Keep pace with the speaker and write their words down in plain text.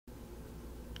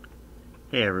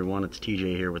Hey everyone, it's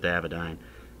TJ here with Avidyne.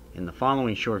 In the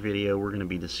following short video, we're going to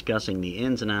be discussing the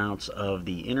ins and outs of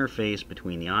the interface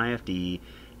between the IFD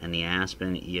and the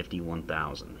Aspen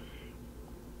EFD-1000.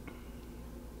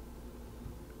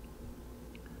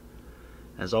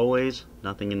 As always,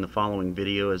 nothing in the following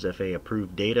video is FAA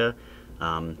approved data.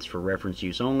 It's for reference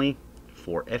use only.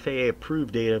 For FAA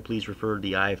approved data, please refer to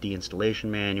the IFD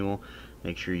installation manual.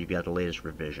 Make sure you've got the latest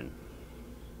revision.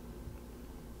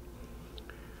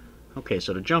 Okay,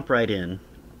 so to jump right in,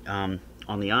 on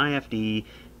the IFD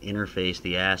interface,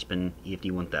 the Aspen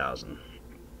EFD-1000,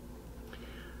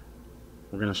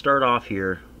 we're going to start off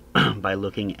here by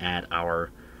looking at our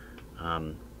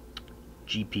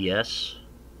GPS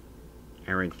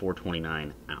ARINC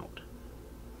 429 out.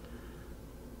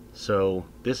 So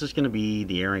this is going to be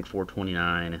the ARINC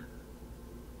 429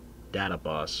 data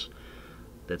bus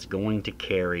that's going to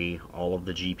carry all of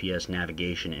the GPS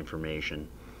navigation information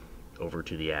over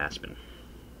to the Aspen.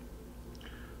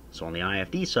 So on the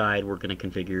IFD side, we're going to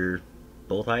configure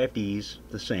both IFDs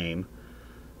the same,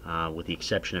 with the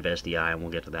exception of SDI, and we'll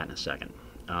get to that in a second.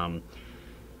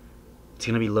 It's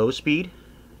going to be low speed.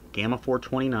 Gamma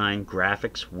 429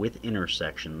 graphics with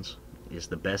intersections is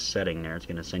the best setting there. It's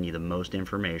going to send you the most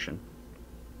information.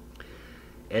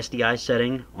 SDI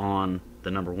setting on the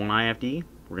number 1 IFD,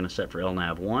 we're going to set for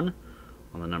LNAV 1.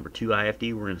 On the number 2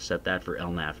 IFD, we're going to set that for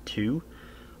LNAV 2.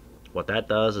 What that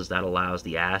does is that allows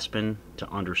the Aspen to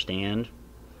understand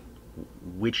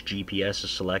which GPS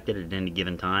is selected at any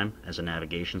given time as a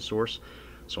navigation source.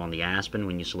 So on the Aspen,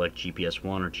 when you select GPS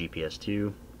 1 or GPS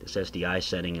 2, this SDI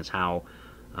setting is how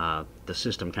the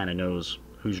system kind of knows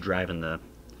who's driving the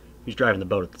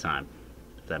boat at the time,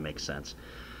 if that makes sense.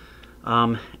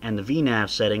 And the VNAV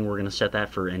setting, we're going to set that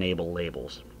for enable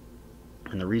labels.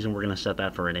 And the reason we're going to set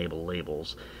that for enable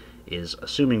labels is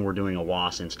assuming we're doing a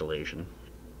WAS installation.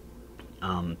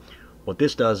 What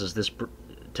this does is this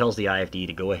tells the IFD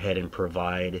to go ahead and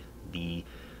provide the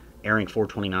ARINC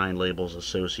 429 labels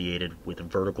associated with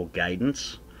vertical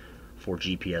guidance for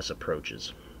GPS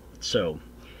approaches. So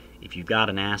if you've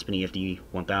got an Aspen EFD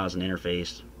 1000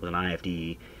 interface with an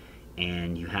IFD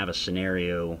and you have a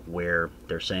scenario where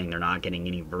they're saying they're not getting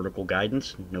any vertical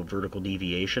guidance, no vertical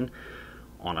deviation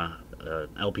on a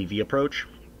LPV approach,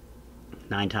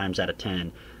 9 times out of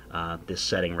 10 this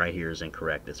setting right here is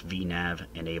incorrect. It's VNAV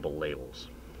enable labels.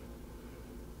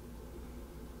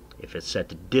 If it's set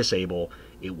to disable,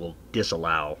 it will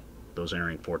disallow those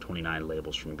ARINC 429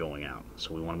 labels from going out.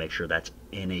 So we want to make sure that's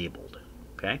enabled.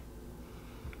 Okay?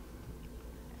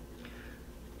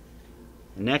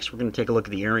 Next, we're going to take a look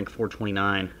at the ARINC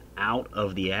 429 out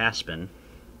of the Aspen.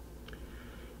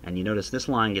 And you notice this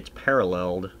line gets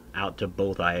paralleled out to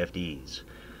both IFDs.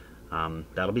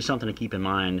 That'll be something to keep in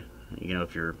mind. You know,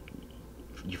 if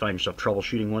you find yourself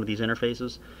troubleshooting one of these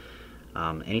interfaces,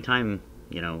 anytime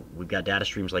we've got data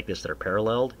streams like this that are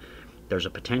paralleled, there's a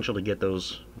potential to get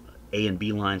those A and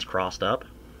B lines crossed up.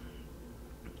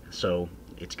 So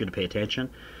it's good to pay attention.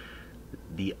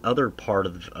 The other part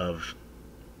of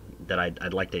that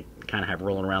I'd like to kind of have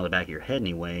rolling around the back of your head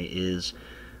anyway is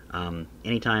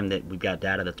anytime that we've got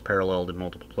data that's paralleled in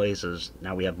multiple places,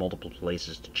 now we have multiple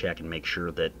places to check and make sure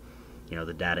that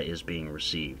the data is being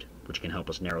received, which can help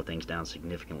us narrow things down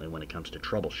significantly when it comes to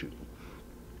troubleshooting.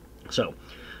 So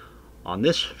on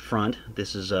this front,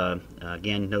 this is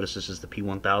again, notice this is the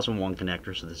P1001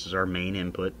 connector, so this is our main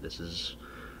input. This is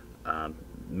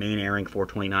main ARINC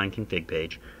 429 config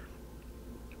page.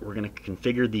 We're going to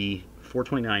configure the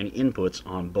 429 inputs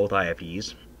on both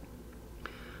IFEs.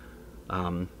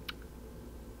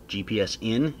 GPS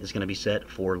in is going to be set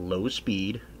for low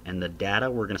speed, and the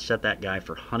data, we're going to set that guy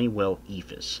for Honeywell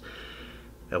EFS.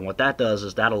 And what that does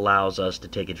is that allows us to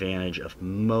take advantage of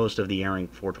most of the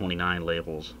ARINC 429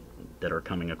 labels that are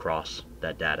coming across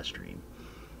that data stream.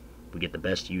 We get the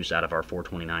best use out of our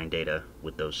 429 data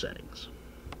with those settings.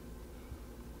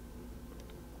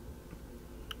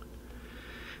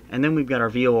 And then we've got our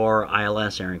VOR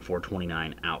ILS ARINC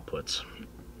 429 outputs.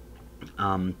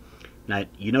 Now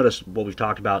you notice what we've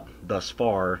talked about thus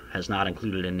far has not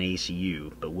included an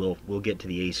ACU, but we'll get to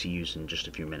the ACUs in just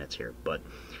a few minutes here. But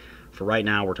for right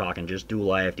now, we're talking just dual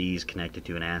IFDs connected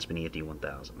to an Aspen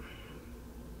EFD-1000.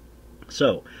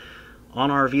 So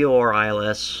on our VOR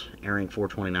ILS ARINC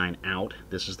 429 out,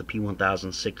 this is the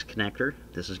P1006 connector.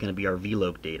 This is going to be our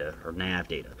VLOC data, or nav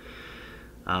data.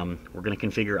 We're going to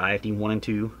configure IFD 1 and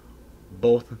 2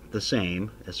 both the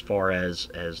same as far as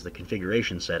the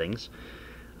configuration settings.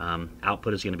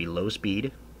 Output is going to be low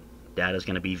speed. Data is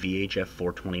going to be VHF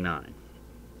 429.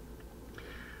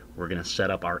 We're going to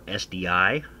set up our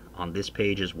SDI on this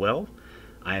page as well.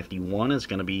 IFD1 is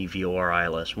going to be VOR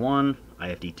ILS1,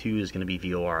 IFD2 is going to be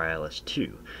VOR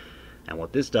ILS2. And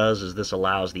what this does is this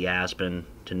allows the Aspen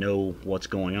to know what's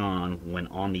going on when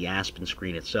on the Aspen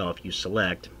screen itself you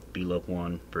select VLOC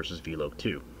 1 versus VLOC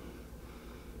 2.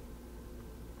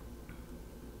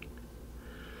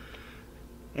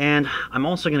 And I'm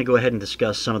also going to go ahead and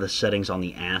discuss some of the settings on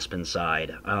the Aspen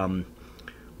side.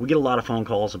 We get a lot of phone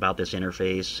calls about this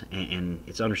interface, and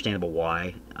it's understandable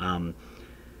why.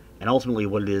 And ultimately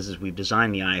what it is we've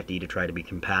designed the IFD to try to be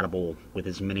compatible with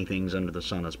as many things under the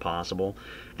sun as possible.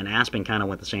 And Aspen kind of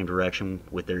went the same direction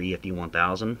with their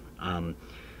EFD-1000.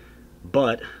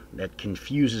 But that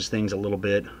confuses things a little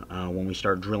bit when we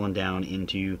start drilling down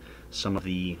into some of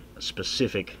the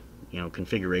specific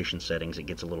configuration settings. It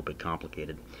gets a little bit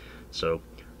complicated. So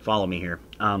follow me here.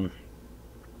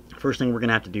 First thing we're going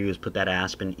to have to do is put that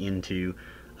Aspen into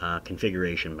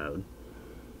configuration mode.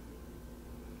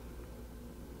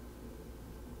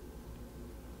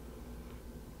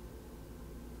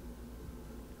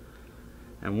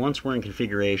 And once we're in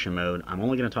configuration mode, I'm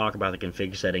only going to talk about the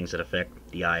config settings that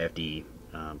affect the IFD.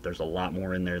 There's a lot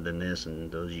more in there than this,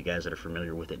 and those of you guys that are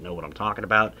familiar with it know what I'm talking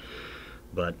about.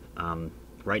 But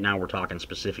right now we're talking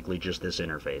specifically just this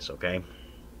interface, okay?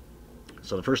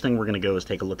 So the first thing we're going to go is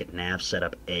take a look at nav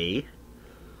setup A.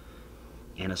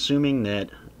 And assuming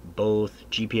that both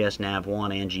GPS nav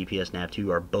 1 and GPS nav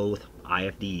 2 are both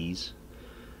IFDs,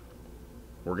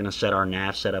 we're going to set our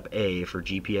nav setup A for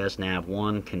GPS nav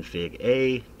 1 config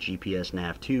A, GPS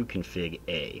nav 2 config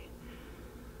A.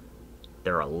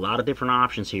 There are a lot of different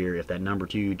options here if that number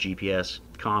 2 GPS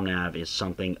comnav is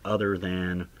something other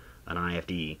than an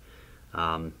IFD.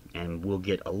 And we'll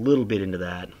get a little bit into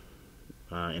that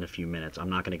in a few minutes. I'm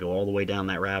not going to go all the way down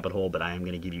that rabbit hole, but I am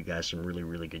going to give you guys some really,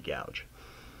 really good gouge.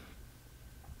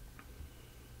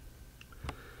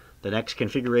 The next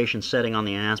configuration setting on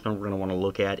the Aspen we're going to want to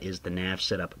look at is the nav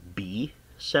setup B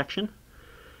section.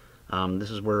 This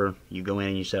is where you go in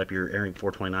and you set up your ARINC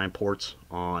 429 ports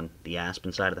on the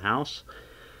Aspen side of the house.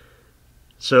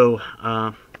 So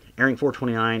ARINC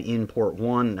 429 in port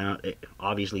 1. Now,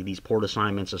 obviously these port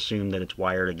assignments assume that it's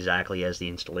wired exactly as the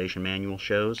installation manual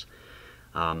shows.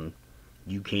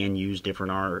 You can use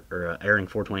different ARINC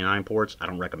 429 ports. I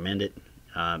don't recommend it.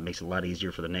 It makes it a lot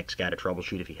easier for the next guy to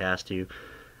troubleshoot if he has to,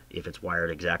 if it's wired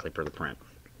exactly per the print.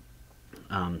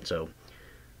 So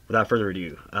without further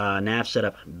ado, nav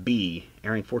setup B,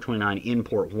 ARINC 429 in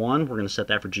port 1. We're going to set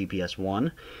that for GPS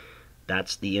 1.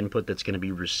 That's the input that's going to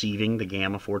be receiving the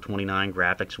Gamma 429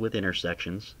 graphics with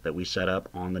intersections that we set up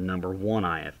on the number 1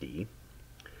 IFD.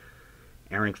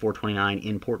 ARINC 429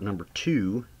 in port number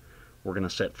 2, we're going to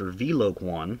set for VLOC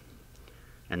 1,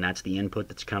 and that's the input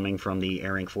that's coming from the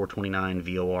ARINC 429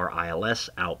 VOR ILS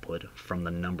output from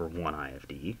the number 1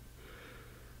 IFD.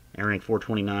 ARINC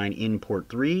 429 in port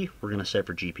 3, we're going to set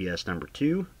for GPS number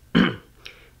 2,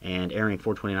 and ARINC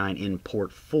 429 in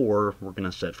port 4, we're going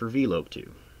to set for VLOC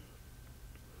 2.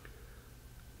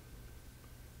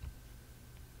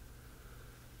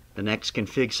 The next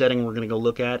config setting we're going to go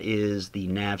look at is the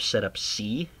nav setup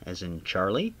C, as in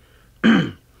Charlie.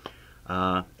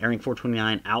 ARINC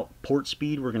 429 out port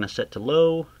speed we're going to set to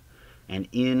low, and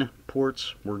in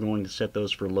ports we're going to set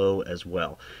those for low as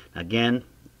well. Again,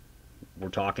 we're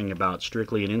talking about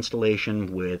strictly an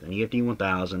installation with an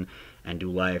EFD-1000 and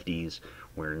dual IFDs.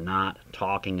 We're not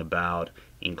talking about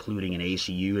including an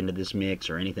ACU into this mix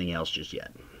or anything else just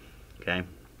yet. Okay?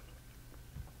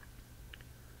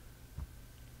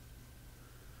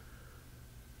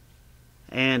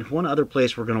 And one other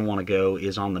place we're going to want to go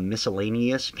is on the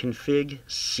miscellaneous config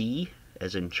C,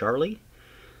 as in Charlie.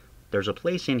 There's a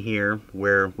place in here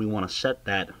where we want to set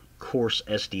that course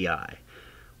SDI,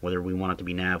 whether we want it to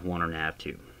be nav 1 or nav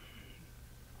 2.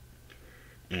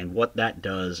 And what that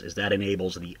does is that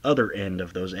enables the other end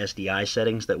of those SDI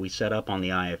settings that we set up on the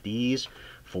IFDs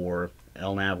for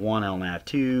LNAV 1, LNAV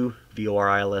 2, VOR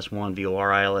ILS1, VOR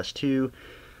ILS2.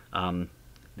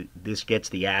 This gets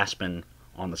the Aspen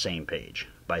on the same page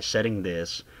by setting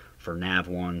this for nav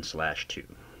 1/2.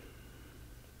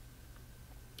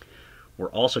 We're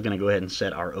also going to go ahead and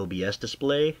set our OBS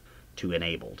display to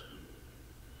enabled.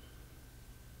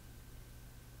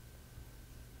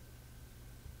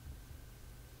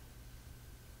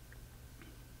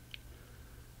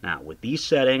 Now, with these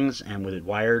settings and with it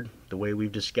wired the way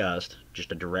we've discussed,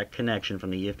 just a direct connection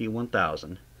from the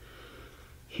EFD-1000,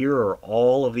 here are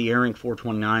all of the ARINC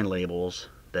 429 labels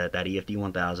that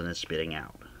EFD-1000 is spitting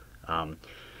out.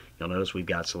 You'll notice we've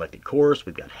got selected course,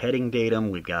 we've got heading datum,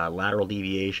 we've got lateral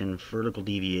deviation, vertical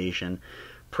deviation,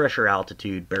 pressure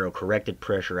altitude, baro corrected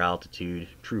pressure altitude,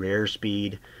 true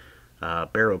airspeed,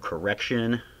 baro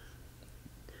correction,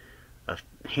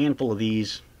 handful of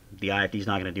these the IFD is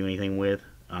not going to do anything with.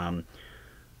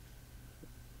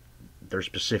 They're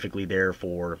specifically there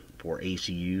for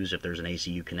ACUs if there's an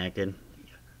ACU connected.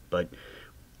 But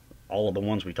all of the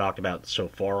ones we talked about so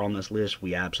far on this list,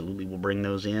 we absolutely will bring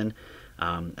those in,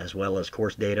 as well as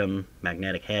course datum,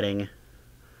 magnetic heading,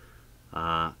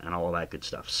 and all of that good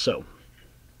stuff. So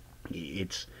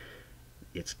it's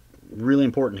really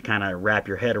important to kind of wrap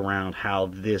your head around how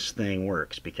this thing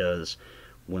works, because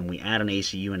when we add an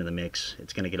ACU into the mix,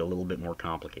 it's going to get a little bit more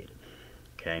complicated.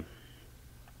 Okay,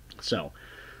 so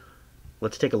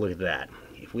let's take a look at that.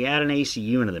 If we add an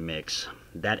ACU into the mix,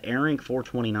 that ARINC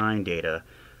 429 data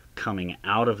coming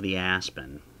out of the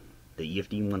Aspen, the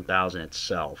EFD-1000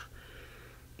 itself,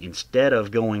 instead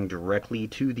of going directly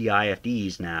to the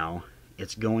IFDs now,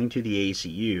 it's going to the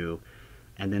ACU,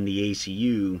 and then the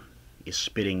ACU is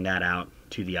spitting that out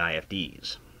to the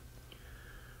IFDs.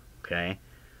 Okay?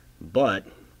 But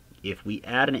if we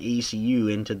add an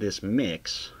ACU into this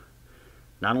mix,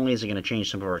 not only is it going to change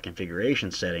some of our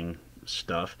configuration setting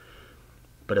stuff,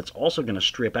 but it's also going to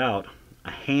strip out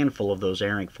a handful of those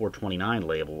ARINC 429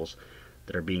 labels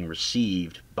that are being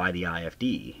received by the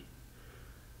IFD.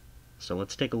 So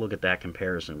let's take a look at that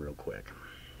comparison real quick.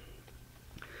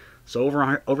 So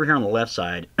over here on the left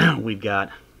side, we've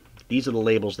got, these are the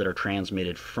labels that are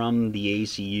transmitted from the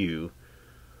ACU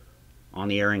on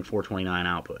the ARINC 429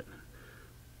 output.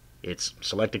 It's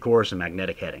selected course and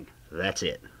magnetic heading. That's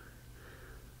it.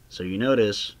 So you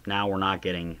notice now we're not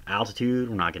getting altitude,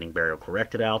 we're not getting burial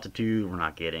corrected altitude, we're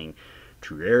not getting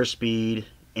true airspeed,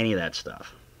 any of that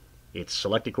stuff. It's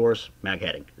selected course, mag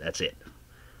heading. That's it.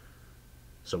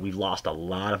 So we've lost a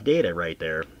lot of data right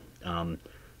there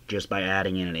just by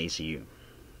adding in an ACU.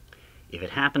 If it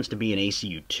happens to be an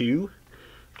ACU2,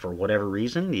 for whatever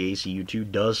reason, the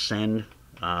ACU2 does send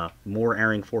more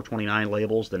ARINC 429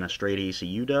 labels than a straight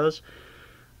ACU does.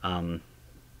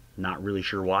 Not really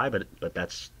sure why, but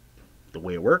that's the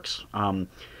way it works.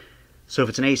 So if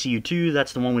it's an ACU2,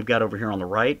 that's the one we've got over here on the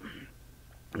right.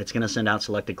 It's going to send out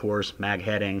selected course, mag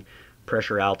heading,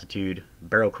 pressure altitude,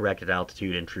 barrel corrected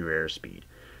altitude, and true airspeed.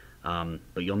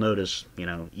 But you'll notice, you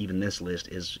know, even this list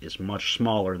is much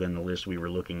smaller than the list we were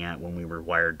looking at when we were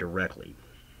wired directly.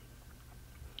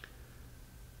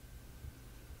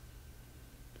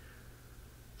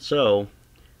 So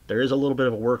there is a little bit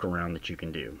of a workaround that you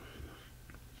can do.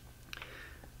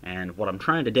 And what I'm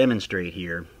trying to demonstrate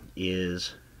here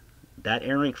is that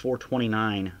ARINC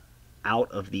 429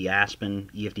 out of the Aspen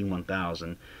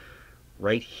EFD-1000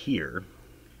 right here.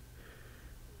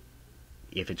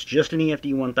 If it's just an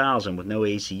EFD-1000 with no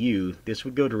ACU, this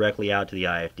would go directly out to the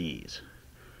IFDs.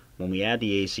 When we add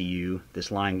the ACU,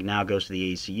 this line now goes to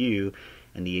the ACU,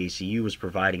 and the ACU is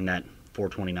providing that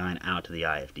 429 out to the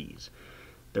IFDs.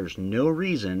 There's no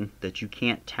reason that you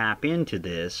can't tap into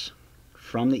this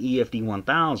from the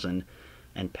EFD-1000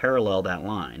 and parallel that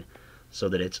line so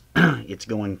that it's it's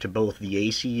going to both the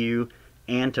ACU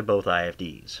and to both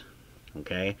IFDs.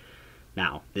 Okay?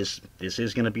 Now, this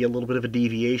is going to be a little bit of a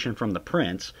deviation from the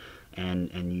prints, and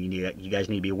you guys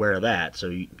need to be aware of that. So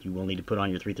you will need to put on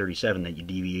your 337 that you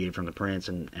deviated from the prints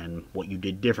and what you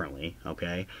did differently.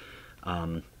 Okay?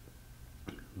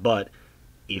 But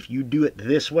if you do it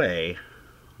this way,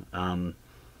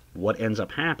 what ends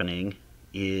up happening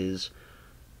is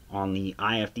on the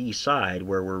IFD side,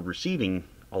 where we're receiving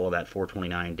all of that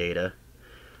 429 data,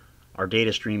 our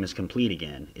data stream is complete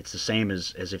again. It's the same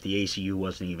as if the ACU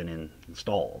wasn't even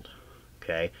installed.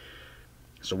 Okay,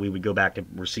 so we would go back to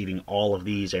receiving all of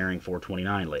these ARINC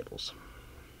 429 labels.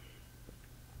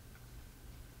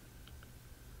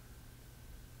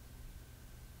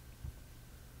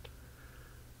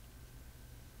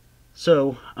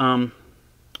 So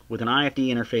with an IFD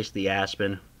interface to the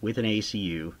Aspen with an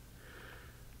ACU,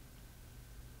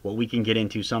 what we can get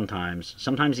into sometimes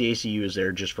the ACU is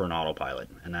there just for an autopilot,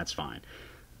 and that's fine.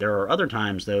 There are other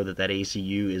times, though, that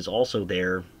ACU is also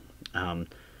there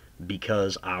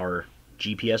because our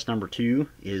GPS number 2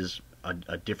 is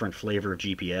a different flavor of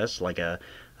GPS, like a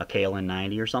KLN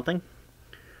 90 or something.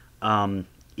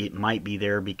 It might be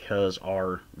there because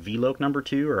our VLOC number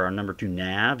 2 or our number 2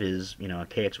 nav is, you know, a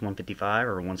KX 155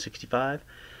 or a 165.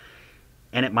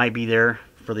 And it might be there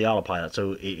for the autopilot.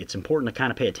 So it's important to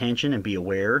kind of pay attention and be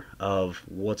aware of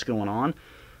what's going on.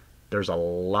 There's a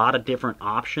lot of different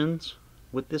options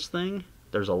with this thing.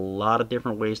 There's a lot of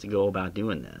different ways to go about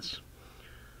doing this.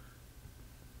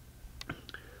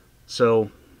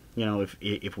 So, you know,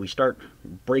 if we start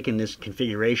breaking this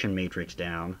configuration matrix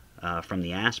down from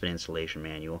the Aspen installation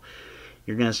manual,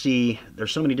 you're going to see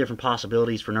there's so many different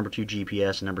possibilities for number 2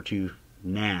 GPS and number 2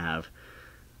 nav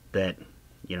that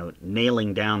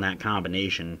nailing down that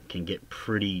combination can get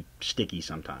pretty sticky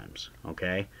sometimes,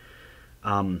 okay?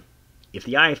 If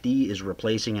the IFD is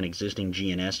replacing an existing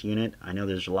GNS unit, I know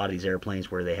there's a lot of these airplanes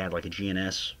where they had like a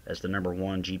GNS as the number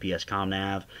 1 GPS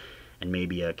ComNav, and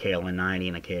maybe a KLN-90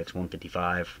 and a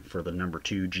KX-155 for the number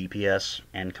 2 GPS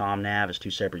and ComNav as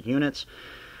 2 separate units.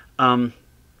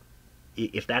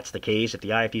 If that's the case, if the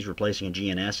IFD is replacing a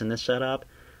GNS in this setup,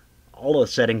 all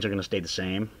those settings are going to stay the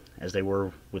same as they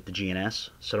were with the GNS,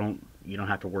 so you don't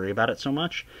have to worry about it so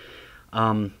much.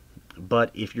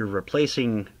 But if you're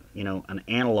replacing, an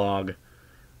analog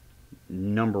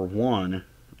number 1,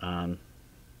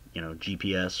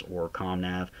 GPS or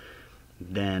ComNav,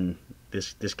 then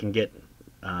this can get,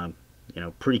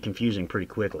 pretty confusing pretty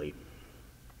quickly.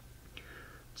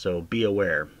 So be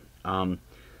aware.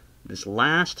 This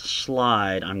last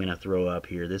slide I'm going to throw up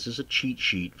here, this is a cheat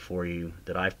sheet for you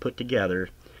that I've put together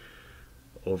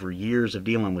over years of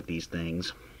dealing with these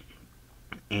things,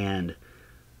 and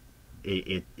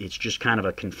it's just kind of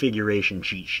a configuration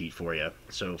cheat sheet for you.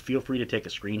 So feel free to take a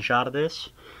screenshot of this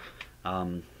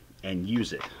and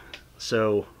use it.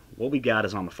 So what we've got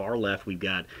is on the far left, we've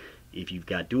got, if you've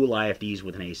got dual IFDs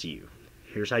with an ACU,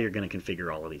 here's how you're going to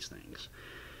configure all of these things.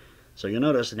 So you'll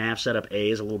notice nav setup A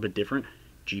is a little bit different.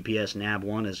 GPS nav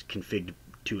 1 is configured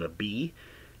to a B.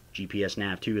 GPS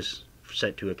nav 2 is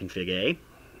set to a config A.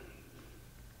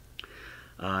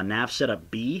 Nav setup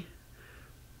B,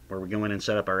 where we go in and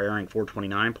set up our AirRank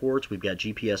 429 ports, we've got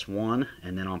GPS 1,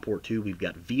 and then on port 2 we've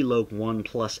got VLOC 1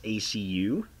 plus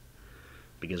ACU,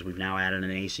 because we've now added an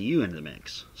ACU into the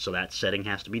mix. So that setting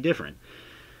has to be different.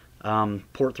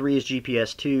 Port 3 is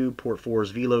GPS 2, port 4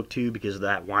 is VLOC 2 because of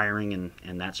that wiring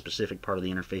and that specific part of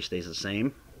the interface stays the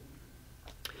same.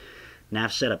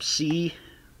 Nav setup C,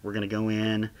 we're going to go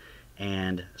in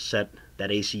and set that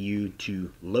ACU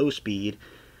to low speed.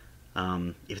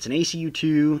 If it's an ACU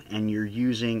 2 and you're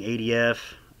using ADF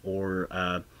or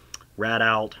rad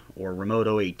out or remote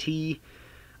OAT,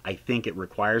 I think it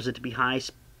requires it to be high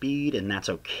speed, and that's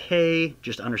okay.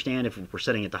 Just understand if we're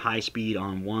setting it to high speed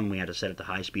on one, we have to set it to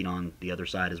high speed on the other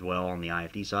side as well, on the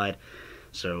IFD side.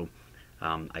 So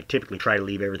I typically try to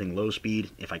leave everything low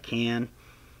speed if I can.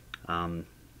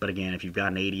 But again, if you've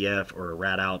got an ADF or a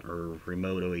rad out or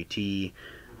remote OAT,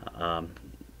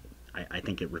 I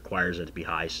think it requires it to be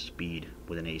high speed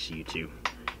with an ACU 2.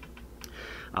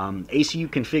 ACU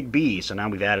config B, so now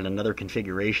we've added another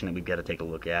configuration that we've got to take a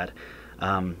look at.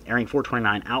 AirRank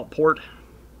 429 out port,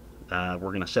 we're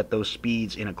going to set those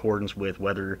speeds in accordance with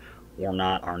whether or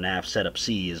not our nav setup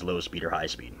C is low speed or high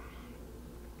speed.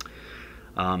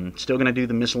 Still going to do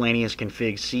the miscellaneous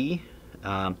config C.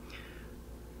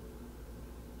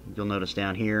 You'll notice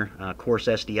down here, course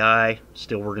SDI,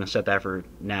 still we're going to set that for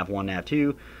nav 1, nav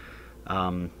 2.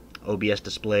 OBS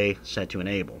display set to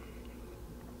enable.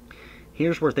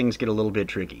 Here's where things get a little bit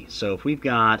tricky. So if we've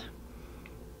got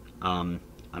an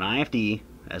IFD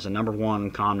as a number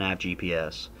 1 ComNav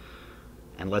GPS,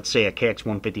 and let's say a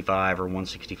KX-155 or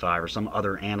 165 or some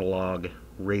other analog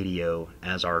radio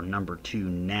as our number 2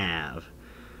 nav,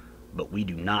 but we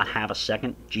do not have a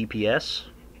second GPS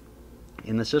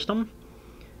in the system,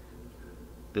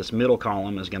 this middle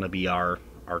column is going to be our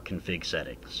config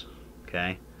settings.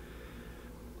 Okay?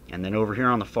 And then over here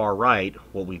on the far right,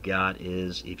 what we've got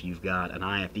is, if you've got an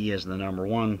IFD as the number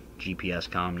 1 GPS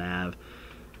ComNav,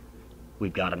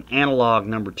 we've got an analog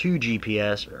number 2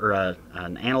 GPS, or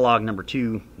an analog number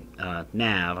 2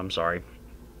 nav, I'm sorry,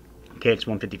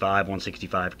 KX-155,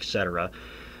 165, etc.,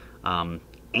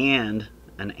 and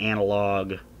an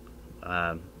analog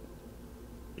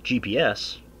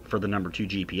GPS for the number 2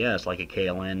 GPS, like a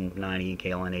KLN-90,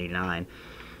 KLN-89.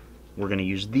 We're going to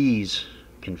use these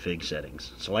config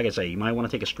settings. So like I say, you might want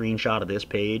to take a screenshot of this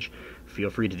page.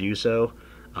 Feel free to do so.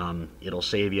 It'll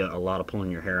save you a lot of pulling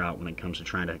your hair out when it comes to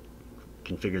trying to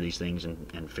configure these things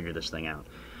and figure this thing out.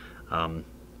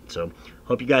 So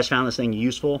hope you guys found this thing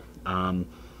useful.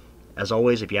 As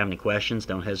always, if you have any questions,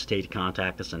 don't hesitate to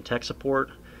contact us on tech support,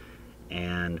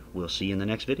 and we'll see you in the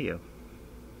next video.